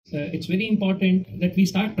it's very important that we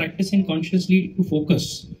start practicing consciously to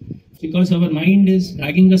focus, because our mind is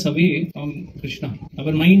dragging us away from Krishna.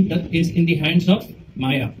 Our mind is in the hands of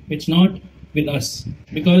Maya. It's not with us.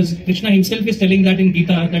 Because Krishna himself is telling that in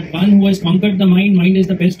Gita, that one who has conquered the mind, mind is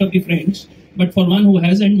the best of the friends. But for one who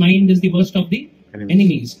hasn't, mind is the worst of the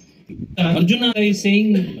enemies. Arjuna is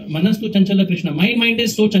saying, Manastu Chanchala Krishna. My mind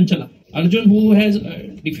is so Chanchala. Arjun, who has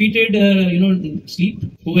defeated, sleep,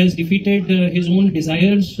 who has defeated his own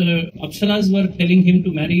desires, Apsaras were telling him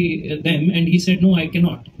to marry them, and he said, no, I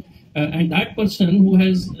cannot. And that person who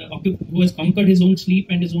has conquered his own sleep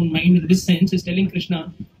and his own mind in this sense is telling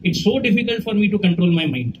Krishna, it's so difficult for me to control my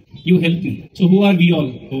mind. You help me. So who are we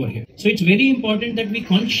all over here? So it's very important that we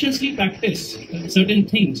consciously practice certain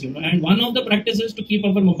things, and one of the practices to keep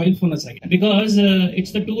our mobile phone aside, because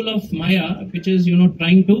it's the tool of Maya, which is,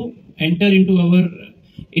 trying to enter into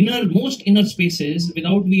our most inner spaces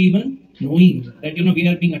without we even knowing that, we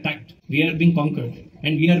are being attacked, we are being conquered,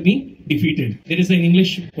 and we are being defeated. There is an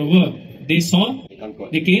English proverb, they saw,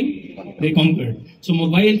 they came, they conquered. So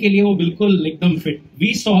mobile ke liye wo bilkul ekdam fit.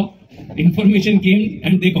 We saw, information came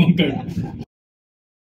and they conquered.